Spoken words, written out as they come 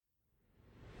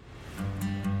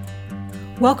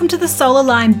Welcome to the Soul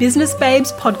Aligned Business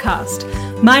Babes podcast.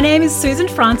 My name is Susan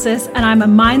Francis and I'm a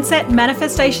mindset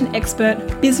manifestation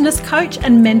expert, business coach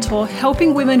and mentor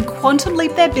helping women quantum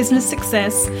leap their business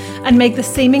success and make the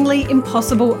seemingly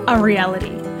impossible a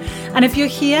reality. And if you're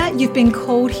here, you've been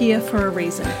called here for a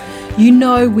reason. You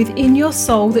know within your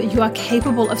soul that you are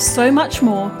capable of so much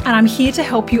more, and I'm here to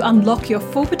help you unlock your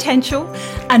full potential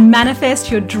and manifest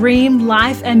your dream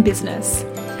life and business.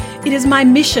 It is my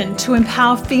mission to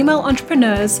empower female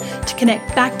entrepreneurs to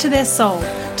connect back to their soul,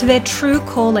 to their true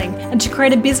calling, and to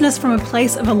create a business from a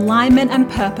place of alignment and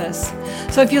purpose.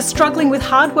 So if you're struggling with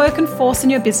hard work and force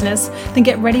in your business, then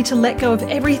get ready to let go of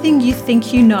everything you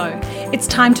think you know. It's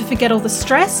time to forget all the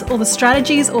stress, all the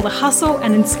strategies, all the hustle,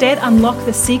 and instead unlock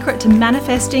the secret to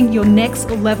manifesting your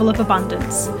next level of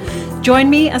abundance.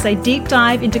 Join me as I deep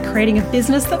dive into creating a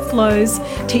business that flows,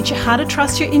 teach you how to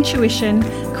trust your intuition,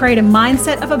 create a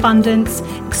mindset of abundance,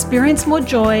 experience more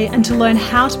joy, and to learn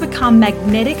how to become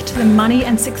magnetic to the money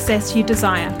and success you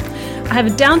desire. I have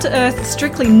a down-to-earth,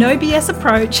 strictly no BS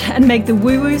approach and make the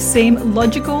woo-woo seem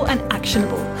logical and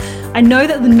actionable. I know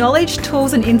that the knowledge,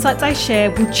 tools, and insights I share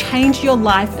will change your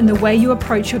life and the way you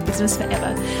approach your business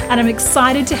forever. And I'm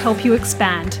excited to help you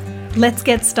expand. Let's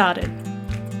get started.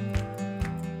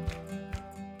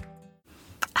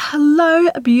 Hello,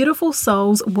 beautiful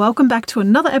souls. Welcome back to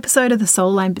another episode of the Soul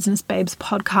Aligned Business Babes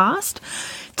podcast.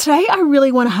 Today, I really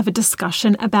want to have a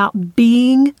discussion about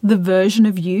being the version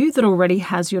of you that already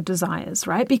has your desires,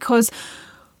 right? Because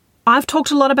I've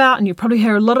talked a lot about, and you probably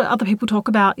hear a lot of other people talk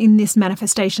about in this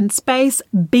manifestation space,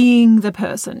 being the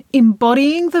person,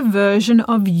 embodying the version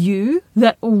of you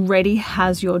that already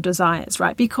has your desires,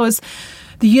 right? Because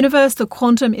the universe, the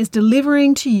quantum, is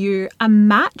delivering to you a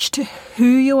match to who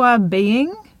you are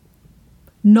being,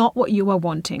 not what you are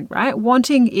wanting, right?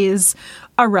 Wanting is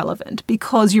irrelevant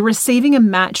because you're receiving a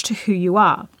match to who you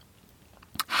are.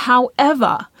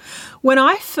 However, when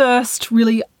I first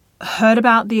really heard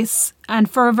about this, and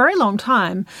for a very long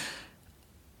time,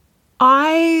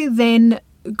 I then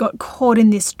got caught in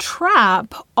this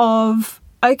trap of,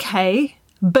 okay,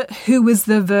 but who was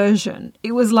the version?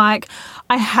 It was like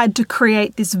I had to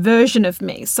create this version of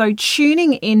me. So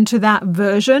tuning into that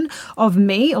version of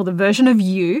me, or the version of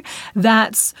you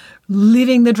that's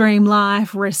living the dream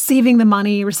life, receiving the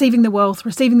money, receiving the wealth,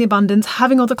 receiving the abundance,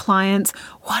 having all the clients.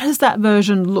 What does that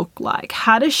version look like?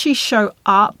 How does she show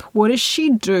up? What does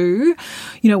she do?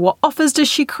 What offers does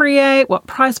she create? What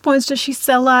price points does she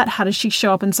sell at? How does she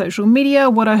show up in social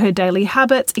media? What are her daily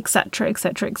habits, etc.,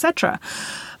 etc., etc.?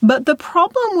 But the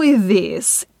problem with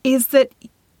this is that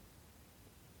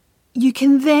you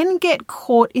can then get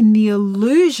caught in the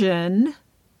illusion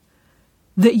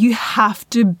that you have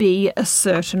to be a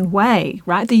certain way,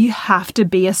 right? That you have to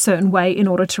be a certain way in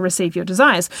order to receive your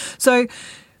desires. So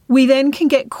we then can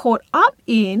get caught up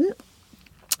in,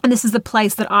 and this is the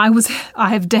place that I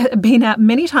have been at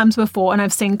many times before, and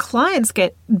I've seen clients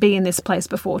be in this place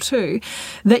before too,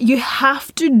 that you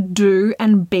have to do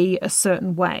and be a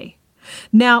certain way.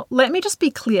 Now, let me just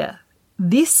be clear.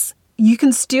 This you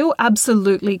can still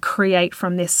absolutely create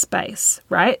from this space,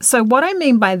 right? So what I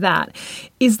mean by that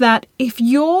is that if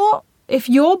your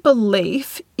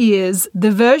belief is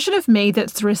the version of me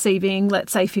that's receiving,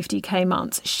 let's say, 50K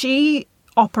months, she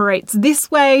operates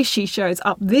this way, she shows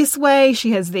up this way,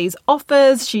 she has these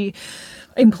offers, she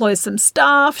employs some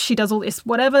staff, she does all this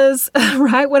whatevers,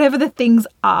 right? Whatever the things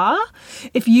are.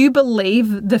 If you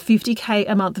believe the 50K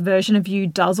a month version of you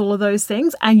does all of those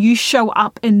things and you show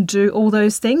up and do all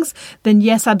those things, then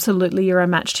yes, absolutely, you're a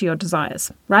match to your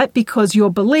desires, right? Because your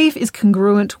belief is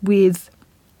congruent with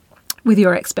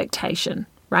your expectation,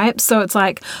 right? So it's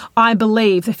like, I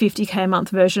believe the 50K a month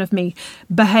version of me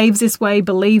behaves this way,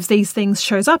 believes these things,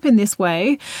 shows up in this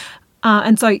way.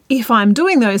 And so if I'm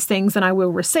doing those things, then I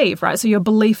will receive, right? So your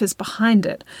belief is behind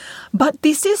it. But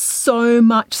this is so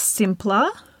much simpler.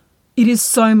 It is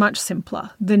so much simpler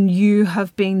than you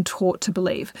have been taught to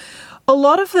believe. A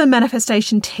lot of the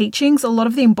manifestation teachings, a lot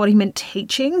of the embodiment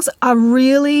teachings are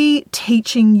really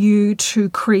teaching you to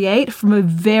create from a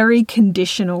very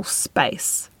conditional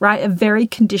space, right? A very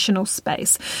conditional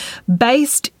space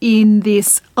based in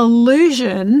this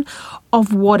illusion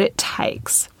of what it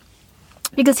takes.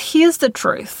 Because here's the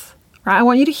truth, right? I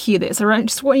want you to hear this. I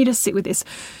just want you to sit with this.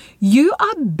 You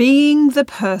are being the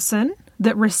person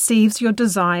that receives your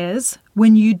desires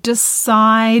when you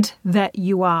decide that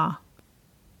you are,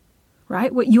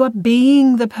 right? You are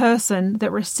being the person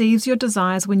that receives your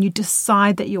desires when you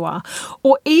decide that you are.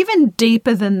 Or even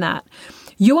deeper than that,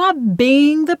 you are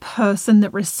being the person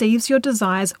that receives your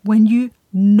desires when you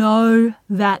know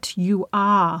that you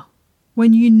are.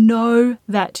 When you know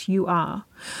that you are.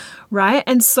 Right?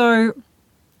 And so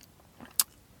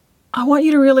I want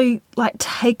you to really like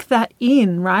take that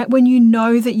in, right? When you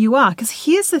know that you are. Because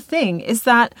here's the thing is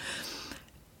that,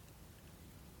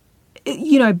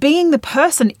 you know, being the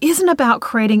person isn't about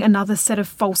creating another set of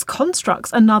false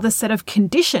constructs, another set of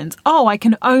conditions. Oh, I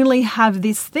can only have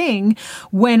this thing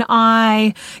when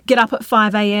I get up at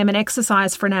 5 a.m. and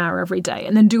exercise for an hour every day,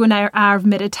 and then do an hour of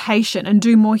meditation and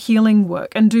do more healing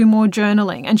work and do more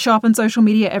journaling and show up on social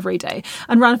media every day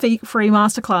and run free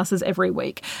masterclasses every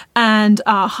week and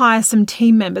hire some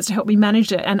team members to help me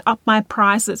manage it and up my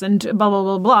prices and blah, blah,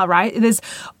 blah, blah, right? There's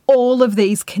all of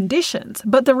these conditions.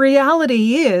 But the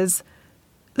reality is,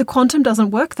 the quantum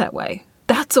doesn't work that way.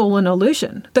 That's all an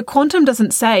illusion. The quantum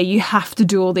doesn't say you have to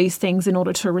do all these things in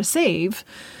order to receive,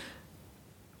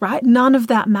 right? None of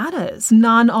that matters.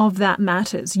 None of that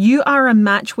matters. You are a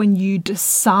match when you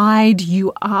decide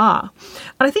you are.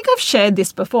 And I think I've shared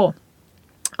this before.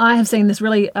 I have seen this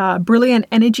really brilliant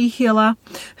energy healer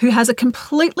who has a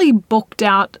completely booked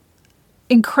out,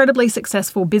 incredibly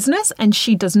successful business, and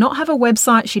she does not have a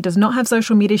website. She does not have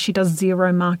social media. She does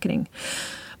zero marketing.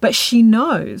 But she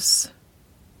knows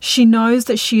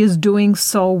that she is doing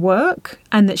soul work,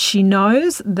 and that she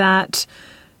knows that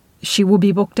she will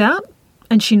be booked out,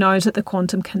 and she knows that the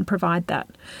quantum can provide that.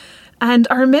 And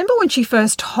I remember when she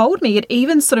first told me, it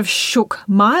even sort of shook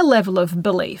my level of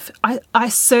belief. I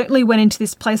certainly went into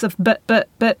this place of, but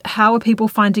how are people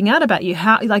finding out about you?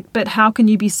 But how can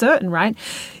you be certain, right?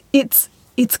 It's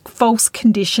false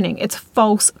conditioning. It's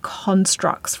false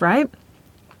constructs, right?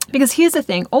 Because here's the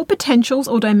thing, all potentials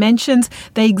or dimensions,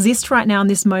 they exist right now in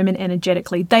this moment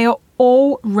energetically. They are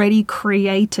already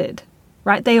created,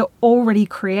 right? They are already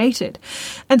created.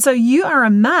 And so you are a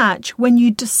match when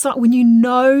you decide, when you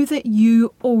know that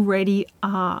you already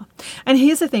are. And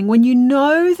here's the thing, when you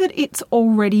know that it's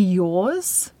already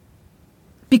yours,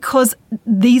 because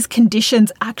these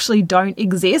conditions actually don't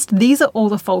exist, these are all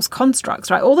the false constructs,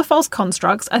 right? All the false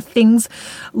constructs are things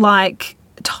like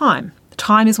time.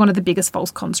 Time is one of the biggest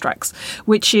false constructs,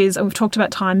 which is, and we've talked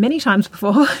about time many times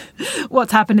before,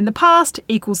 what's happened in the past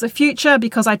equals the future.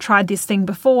 Because I tried this thing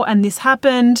before and this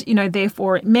happened, you know,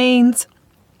 therefore it means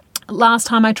last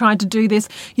time I tried to do this,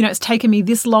 you know, it's taken me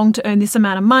this long to earn this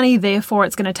amount of money, therefore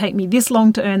it's going to take me this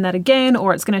long to earn that again,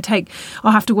 or it's going to take,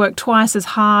 I'll have to work twice as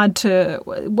hard to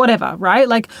whatever, right?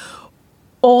 Like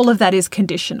all of that is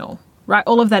conditional. Right?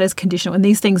 All of that is conditional, and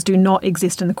these things do not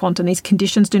exist in the quantum. These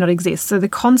conditions do not exist. So the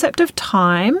concept of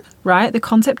time, right? The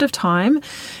concept of time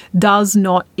does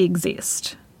not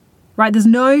exist, right? There's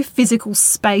no physical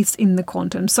space in the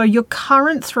quantum. So your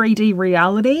current 3D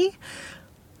reality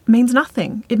means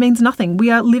nothing. It means nothing.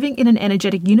 We are living in an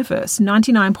energetic universe,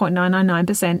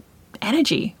 99.999%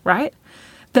 energy, right?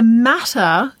 The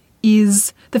matter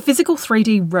is the physical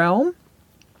 3D realm.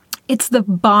 It's the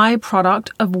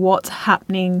byproduct of what's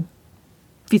happening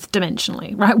fifth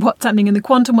dimensionally, right? What's happening in the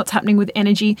quantum, what's happening with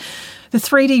energy. The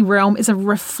 3D realm is a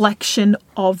reflection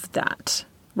of that,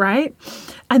 right?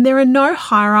 And there are no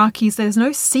hierarchies, there's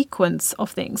no sequence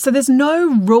of things. So there's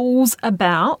no rules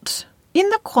about, in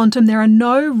the quantum, there are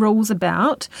no rules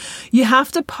about, you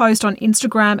have to post on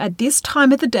Instagram at this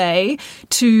time of the day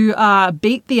to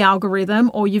beat the algorithm,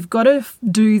 or you've got to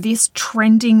do this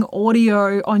trending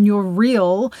audio on your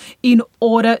reel in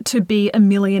order to be a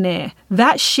millionaire.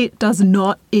 That shit does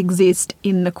not exist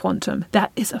in the quantum.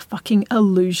 That is a fucking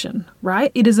illusion, right?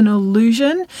 It is an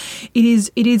illusion.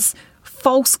 It is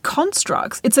false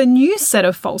constructs. It's a new set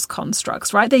of false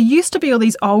constructs, right? There used to be all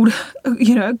these old,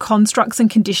 you know, constructs and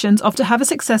conditions of, to have a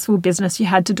successful business, you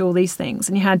had to do all these things,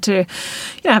 and you had to,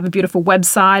 you know, have a beautiful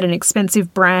website and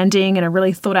expensive branding and a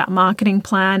really thought out marketing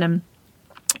plan, and,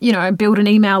 you know, build an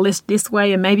email list this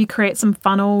way and maybe create some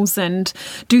funnels and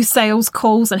do sales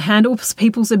calls and handle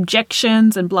people's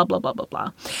objections and blah, blah, blah, blah,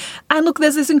 blah. And look,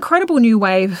 there's this incredible new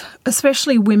wave,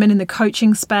 especially women in the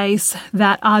coaching space,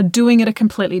 that are doing it a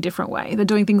completely different way. They're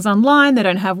doing things online. They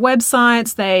don't have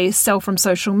websites. They sell from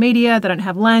social media. They don't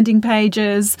have landing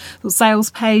pages or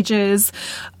sales pages.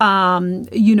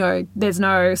 You know, there's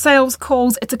no sales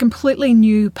calls. It's a completely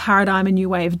new paradigm, a new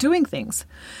way of doing things.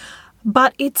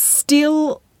 But it's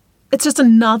just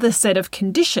another set of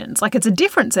conditions. Like, it's a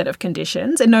different set of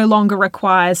conditions. It no longer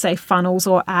requires, say, funnels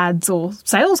or ads or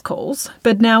sales calls,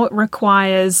 but now it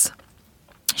requires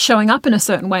showing up in a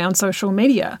certain way on social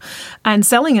media and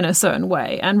selling in a certain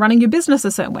way and running your business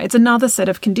a certain way. It's another set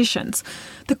of conditions.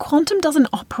 The quantum doesn't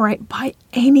operate by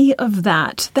any of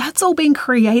that. That's all being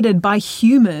created by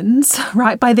humans,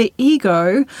 right? By the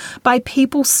ego, by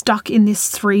people stuck in this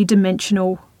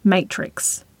three-dimensional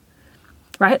matrix.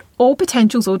 Right? All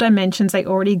potentials, all dimensions, they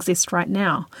already exist right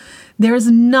now. There is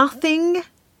nothing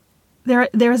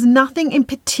in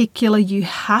particular you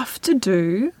have to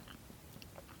do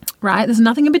right? There's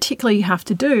nothing in particular you have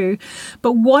to do.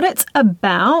 But what it's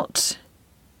about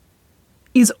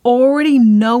is already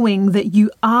knowing that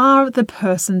you are the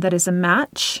person that is a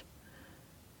match,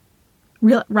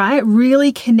 right?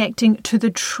 Really connecting to the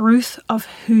truth of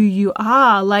who you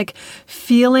are, like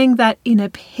feeling that inner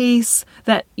peace,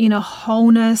 that inner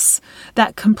wholeness,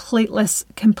 that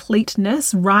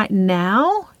completeness right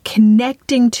now,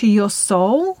 connecting to your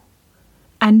soul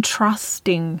and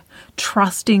trusting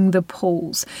the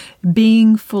pulls,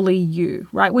 being fully you,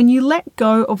 right? When you let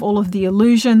go of all of the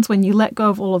illusions, when you let go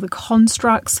of all of the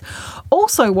constructs,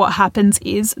 also what happens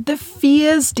is the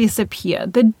fears disappear,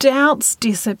 the doubts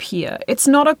disappear. It's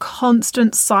not a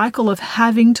constant cycle of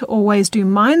having to always do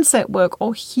mindset work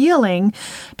or healing,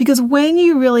 because when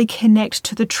you really connect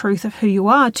to the truth of who you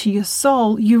are, to your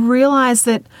soul, you realize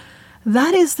that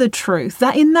that is the truth,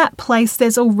 that in that place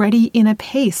there's already inner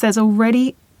peace, there's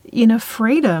already inner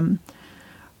freedom,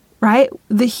 right?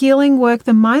 The healing work,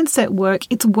 the mindset work,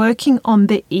 it's working on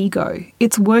the ego.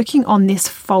 It's working on this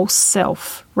false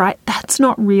self, right? That's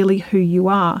not really who you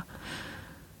are.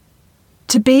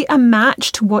 To be a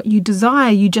match to what you desire,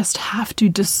 you just have to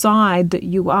decide that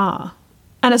you are.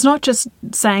 And it's not just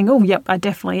saying, oh, yep, I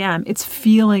definitely am. It's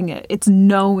feeling it. It's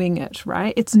knowing it,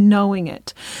 right? It's knowing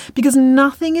it. Because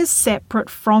nothing is separate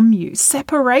from you.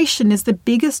 Separation is the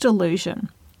biggest illusion.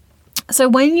 So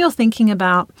when you're thinking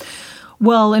about,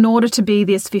 well, in order to be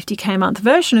this 50K a month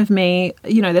version of me,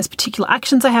 there's particular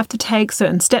actions I have to take,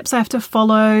 certain steps I have to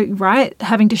follow, right?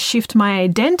 Having to shift my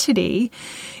identity.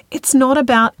 It's not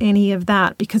about any of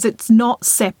that, because it's not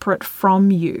separate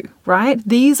from you, right?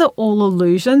 These are all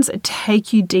illusions that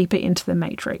take you deeper into the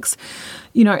matrix.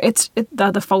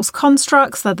 They're the false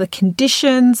constructs, they're the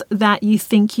conditions that you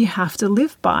think you have to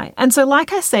live by. And so,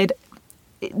 like I said,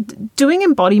 doing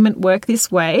embodiment work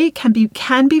this way can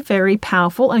be very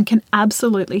powerful and can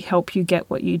absolutely help you get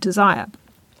what you desire.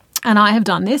 And I have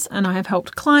done this, and I have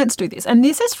helped clients do this. And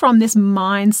this is from this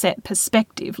mindset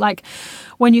perspective. Like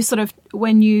when you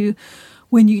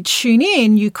tune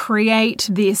in, you create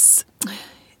this,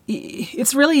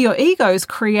 it's really your ego's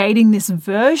creating this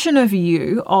version of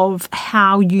you of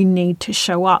how you need to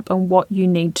show up and what you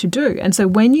need to do. And so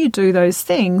when you do those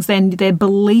things, then their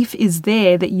belief is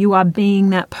there that you are being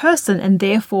that person, and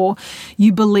therefore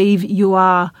you believe you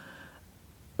are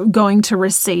going to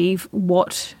receive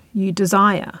what you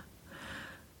desire.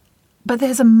 But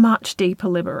there's a much deeper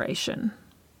liberation,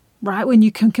 right? When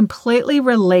you can completely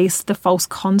release the false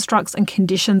constructs and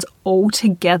conditions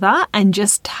altogether and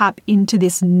just tap into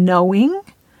this knowing,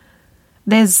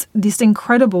 there's this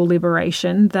incredible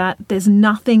liberation that there's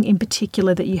nothing in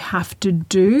particular that you have to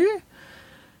do,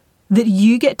 that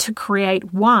you get to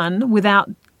create, one,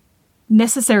 without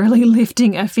necessarily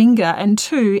lifting a finger, and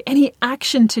two, any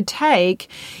action to take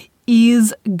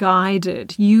is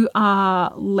guided. You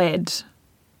are led.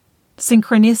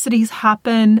 Synchronicities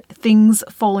happen, things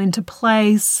fall into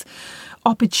place,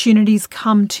 opportunities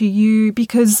come to you,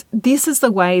 because this is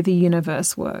the way the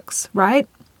universe works, right?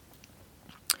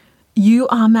 You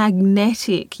are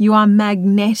magnetic. You are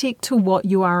magnetic to what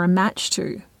you are a match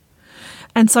to.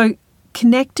 And so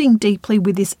connecting deeply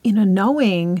with this inner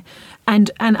knowing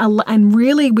and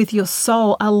really with your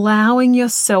soul, allowing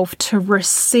yourself to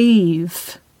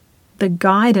receive the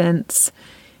guidance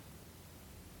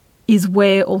is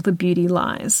where all the beauty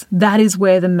lies. That is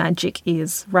where the magic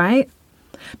is, right?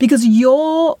 Because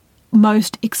your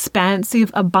most expansive,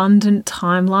 abundant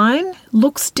timeline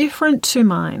looks different to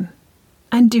mine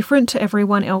and different to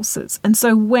everyone else's. And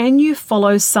so when you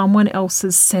follow someone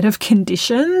else's set of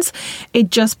conditions, it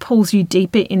just pulls you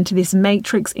deeper into this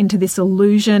matrix, into this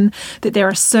illusion that there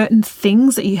are certain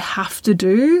things that you have to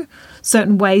do,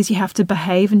 certain ways you have to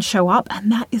behave and show up, and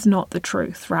that is not the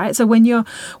truth, right? So when you're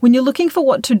looking for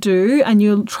what to do and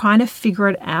you're trying to figure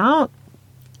it out,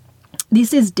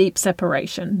 this is deep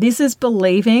separation. This is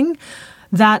believing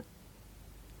that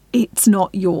it's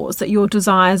not yours, that your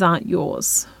desires aren't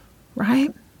yours,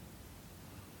 right?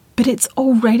 But it's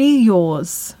already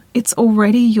yours. It's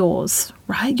already yours,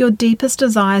 right? Your deepest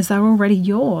desires are already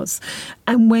yours.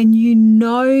 And when you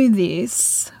know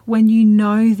this,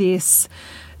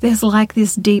 there's like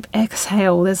this deep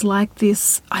exhale. There's like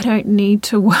this, I don't need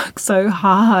to work so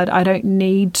hard. I don't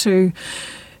need to,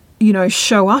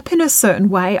 show up in a certain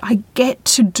way. I get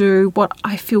to do what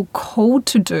I feel called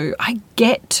to do. I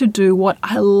get to do what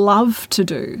I love to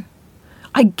do.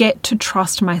 I get to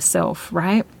trust myself,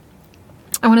 right?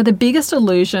 And one of the biggest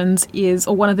illusions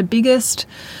one of the biggest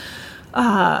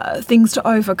things to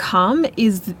overcome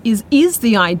is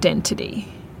the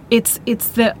identity. It's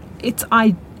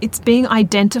being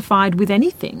identified with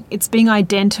anything. It's being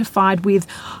identified with,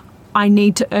 I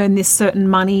need to earn this certain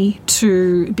money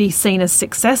to be seen as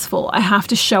successful. I have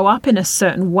to show up in a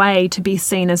certain way to be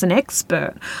seen as an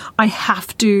expert. I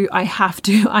have to,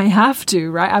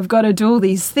 right? I've got to do all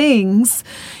these things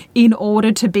in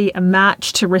order to be a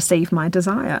match to receive my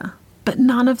desire. But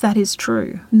none of that is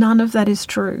true. None of that is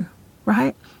true,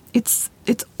 right? It's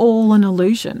all an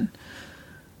illusion.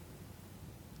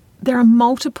 There are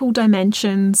multiple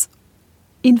dimensions,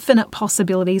 infinite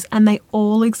possibilities, and they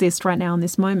all exist right now in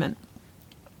this moment.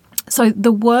 So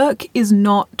the work is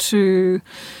not to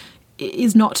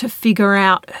figure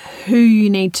out who you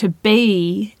need to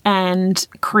be and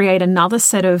create another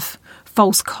set of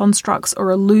false constructs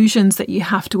or illusions that you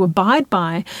have to abide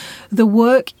by. The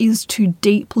work is to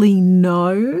deeply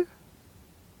know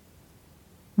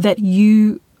that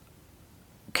you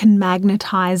can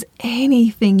magnetize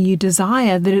anything you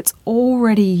desire, that it's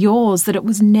already yours, that it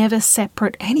was never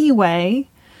separate anyway,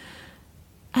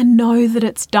 and know that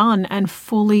it's done and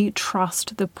fully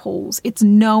trust the pulls. It's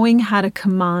knowing how to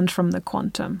command from the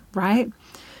quantum, right?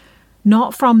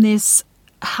 Not from this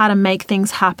how to make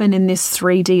things happen in this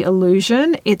 3D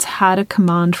illusion. It's how to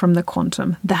command from the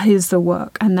quantum. That is the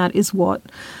work, and that is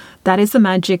the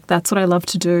magic. That's what I love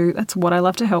to do. That's what I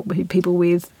love to help people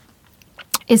with,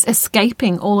 is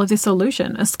escaping all of this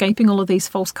illusion, escaping all of these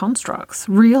false constructs,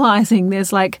 realizing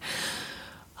there's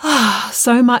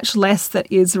so much less that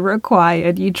is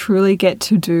required. You truly get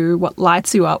to do what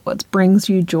lights you up, what brings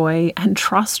you joy, and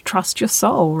trust your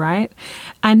soul, right?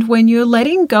 And when you're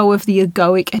letting go of the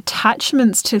egoic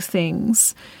attachments to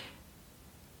things,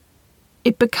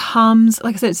 it becomes,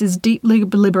 like I said, it's this deep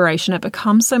liberation. It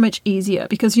becomes so much easier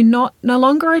because you're no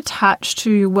longer attached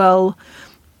to, well,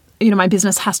 my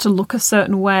business has to look a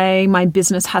certain way. My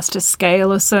business has to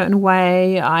scale a certain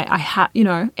way. I have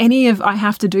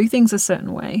to do things a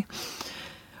certain way.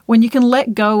 When you can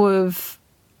let go of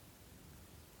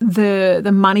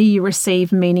the money you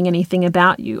receive meaning anything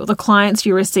about you, or the clients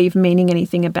you receive meaning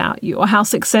anything about you, or how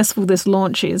successful this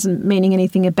launch is meaning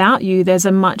anything about you, there's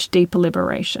a much deeper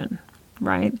liberation,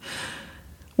 right?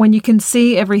 When you can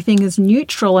see everything as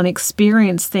neutral and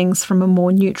experience things from a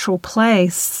more neutral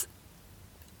place,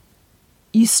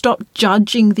 you stop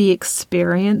judging the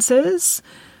experiences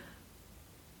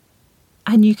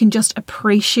and you can just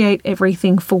appreciate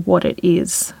everything for what it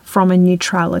is from a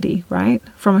neutrality, right?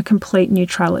 From a complete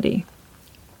neutrality.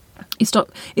 It's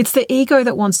the ego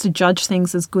that wants to judge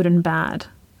things as good and bad.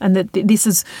 And that this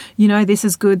is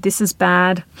good, this is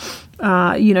bad,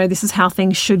 this is how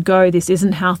things should go, this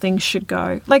isn't how things should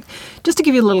go. Like, just to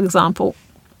give you a little example,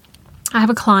 I have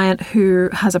a client who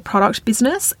has a product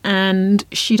business and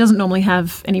she doesn't normally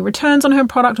have any returns on her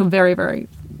product, or very, very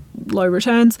low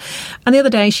returns. And the other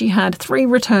day she had 3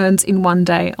 returns in one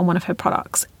day on one of her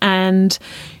products. And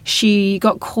she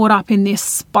got caught up in this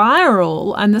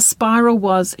spiral, and the spiral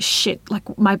was, shit, like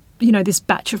this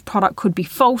batch of product could be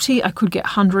faulty. I could get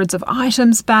hundreds of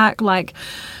items back. Like,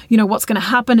 what's going to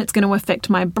happen? It's going to affect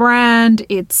my brand.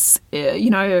 It's,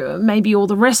 maybe all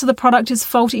the rest of the product is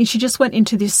faulty. And she just went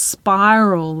into this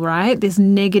spiral, right? This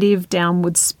negative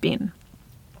downward spin.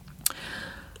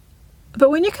 But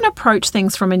when you can approach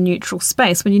things from a neutral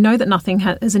space, when you know that nothing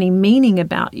has any meaning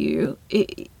about you,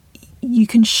 you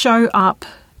can show up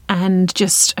and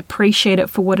just appreciate it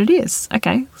for what it is.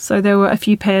 Okay, so there were a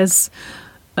few pairs,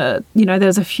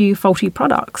 there's a few faulty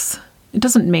products. It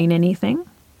doesn't mean anything.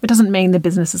 It doesn't mean the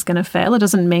business is going to fail. It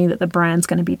doesn't mean that the brand's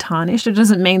going to be tarnished. It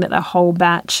doesn't mean that the whole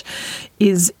batch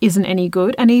isn't any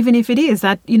good. And even if it is,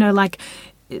 that,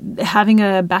 having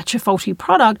a batch of faulty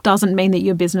product doesn't mean that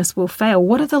your business will fail.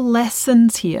 What are the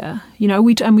lessons here?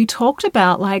 We talked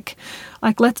about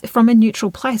let's, from a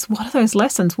neutral place, what are those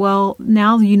lessons? Well,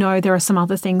 now there are some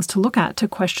other things to look at, to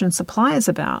question suppliers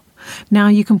about. Now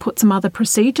you can put some other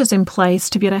procedures in place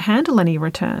to be able to handle any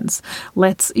returns.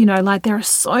 There are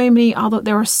so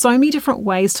many different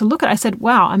ways to look at it. I said,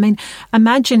 wow,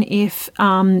 imagine if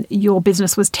your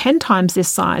business was 10 times this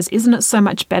size. Isn't it so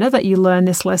much better that you learn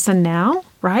this lesson now,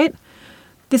 right?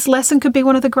 This lesson could be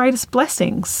one of the greatest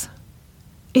blessings.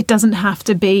 It doesn't have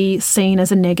to be seen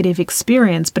as a negative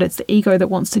experience, but it's the ego that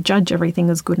wants to judge everything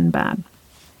as good and bad.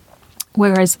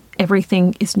 Whereas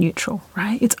everything is neutral,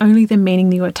 right? It's only the meaning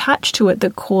that you attach to it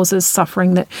that causes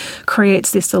suffering, that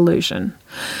creates this illusion.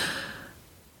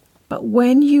 But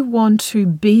when you want to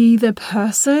be the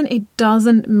person, it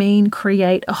doesn't mean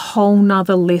create a whole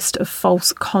nother list of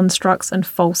false constructs and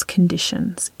false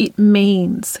conditions. It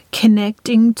means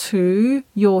connecting to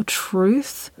your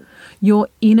truth, your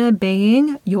inner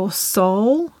being, your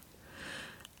soul,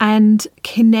 and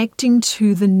connecting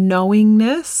to the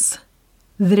knowingness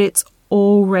that it's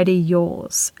already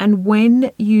yours. And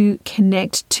when you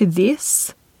connect to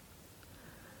this,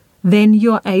 then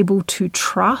you're able to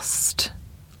trust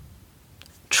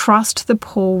the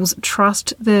pulls,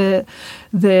 trust the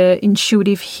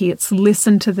intuitive hits,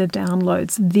 listen to the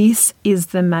downloads. This is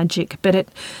the magic. But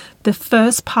the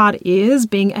first part is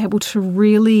being able to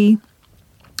really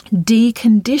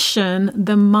decondition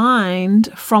the mind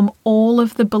from all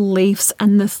of the beliefs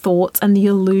and the thoughts and the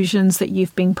illusions that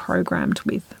you've been programmed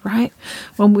with, right?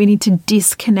 Well, we need to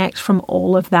disconnect from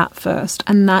all of that first.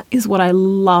 And that is what I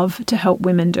love to help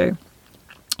women do.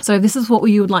 So this is what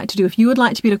you would like to do. If you would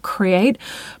like to be able to create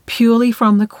purely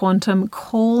from the quantum,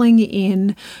 calling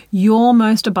in your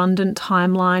most abundant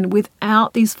timeline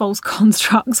without these false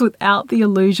constructs, without the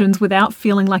illusions, without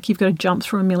feeling like you've got to jump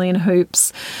through a million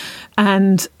hoops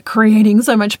and creating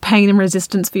so much pain and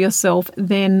resistance for yourself,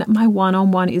 then my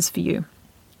one-on-one is for you.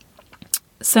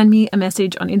 Send me a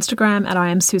message on Instagram at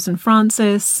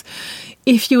 @IamSusanFrancis.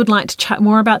 If you would like to chat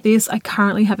more about this, I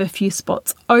currently have a few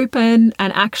spots open,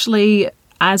 and actually,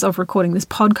 as of recording this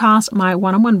podcast, my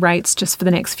one-on-one rates just for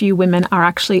the next few women are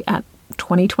actually at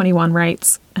 2021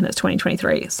 rates, and it's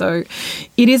 2023. So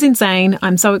it is insane.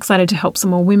 I'm so excited to help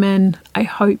some more women. I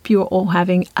hope you're all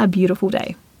having a beautiful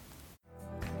day.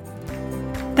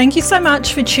 Thank you so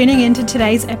much for tuning in to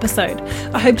today's episode.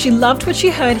 I hope you loved what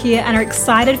you heard here and are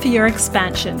excited for your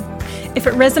expansion. If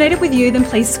it resonated with you, then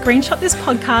please screenshot this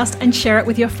podcast and share it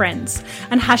with your friends.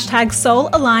 And hashtag Soul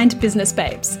Aligned Business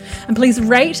Babes. And please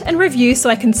rate and review so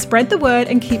I can spread the word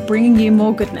and keep bringing you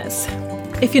more goodness.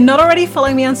 If you're not already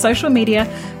following me on social media,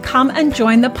 come and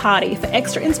join the party for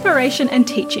extra inspiration and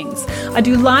teachings. I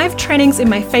do live trainings in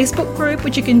my Facebook group,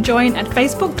 which you can join at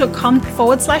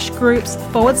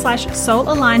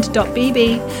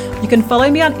facebook.com/groups/soulaligned.bb. You can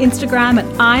follow me on Instagram at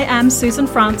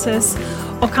 @IamSusanFrancis,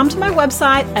 or come to my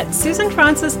website at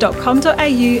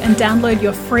susanfrancis.com.au and download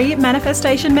your free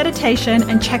manifestation meditation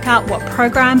and check out what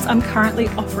programs I'm currently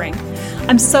offering.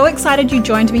 I'm so excited you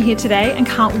joined me here today and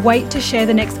can't wait to share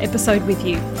the next episode with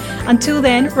you. Until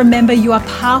then, remember you are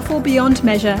powerful beyond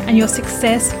measure and your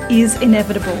success is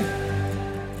inevitable.